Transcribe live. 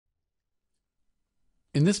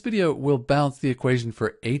In this video, we'll balance the equation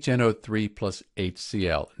for HNO3 plus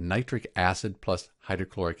HCl, nitric acid plus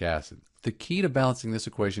hydrochloric acid. The key to balancing this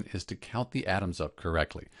equation is to count the atoms up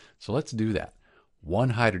correctly. So let's do that. One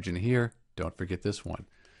hydrogen here, don't forget this one.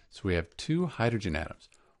 So we have two hydrogen atoms,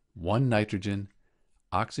 one nitrogen,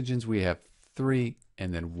 oxygens we have 3,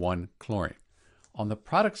 and then one chlorine. On the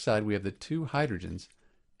product side, we have the two hydrogens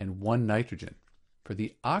and one nitrogen. For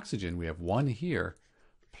the oxygen, we have one here,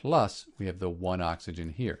 plus we have the one oxygen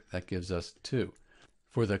here. That gives us 2.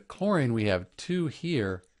 For the chlorine, we have 2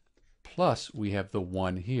 here, plus we have the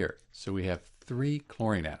 1 here. So we have 3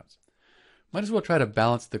 chlorine atoms. Might as well try to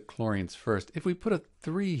balance the chlorines first. If we put a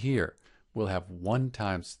 3 here, we'll have 1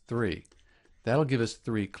 times 3. That'll give us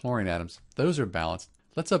 3 chlorine atoms. Those are balanced.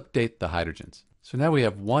 Let's update the hydrogens. So now we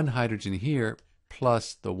have 1 hydrogen here,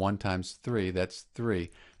 plus the 1 times 3, that's 3,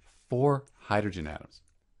 4 hydrogen atoms.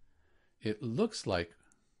 It looks like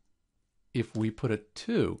if we put a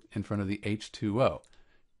 2 in front of the H2O,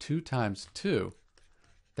 2 times 2,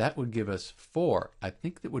 that would give us 4. I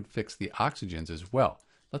think that would fix the oxygens as well.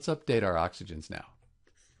 Let's update our oxygens now.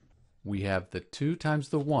 We have the 2 times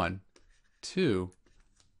the 1, 2,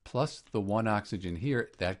 plus the 1 oxygen here.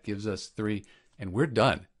 That gives us 3, and we're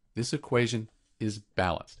done. This equation is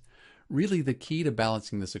balanced. Really, the key to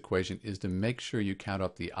balancing this equation is to make sure you count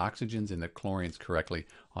up the oxygens and the chlorines correctly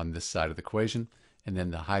on this side of the equation, and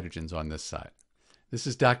then the hydrogens on this side. This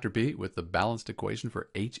is Dr. B with the balanced equation for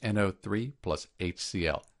HNO3 plus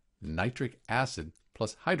HCl, nitric acid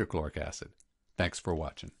plus hydrochloric acid. Thanks for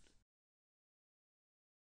watching.